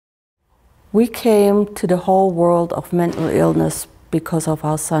We came to the whole world of mental illness because of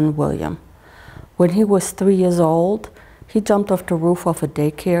our son, William. When he was 3 years old, he jumped off the roof of a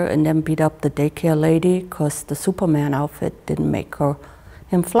daycare and then beat up the daycare lady because the Superman outfit didn't make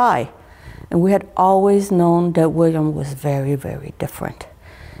him fly. And we had always known that William was very, very different.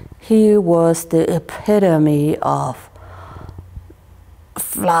 He was the epitome of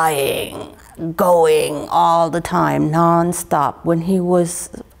flying, going all the time, non-stop. When he was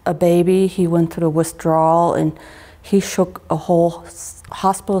a baby, he went through a withdrawal and he shook a whole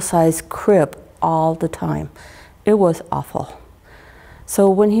hospital-sized crib all the time. It was awful. So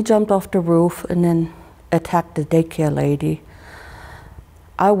when he jumped off the roof and then attacked the daycare lady,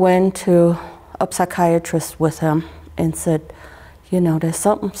 I went to a psychiatrist with him and said, you know, there's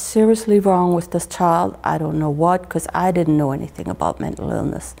something seriously wrong with this child. I don't know what, because I didn't know anything about mental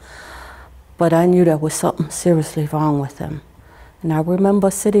illness. But I knew there was something seriously wrong with him. And I remember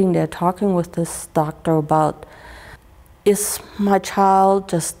sitting there talking with this doctor about, is my child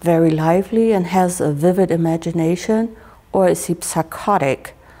just very lively and has a vivid imagination, or is he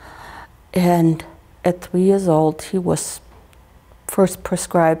psychotic? And at 3 years old, he was first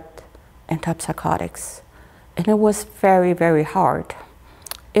prescribed antipsychotics. And it was very, very hard.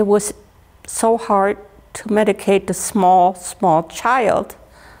 It was so hard to medicate the small child,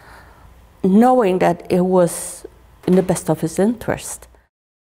 knowing that it was in the best of his interest.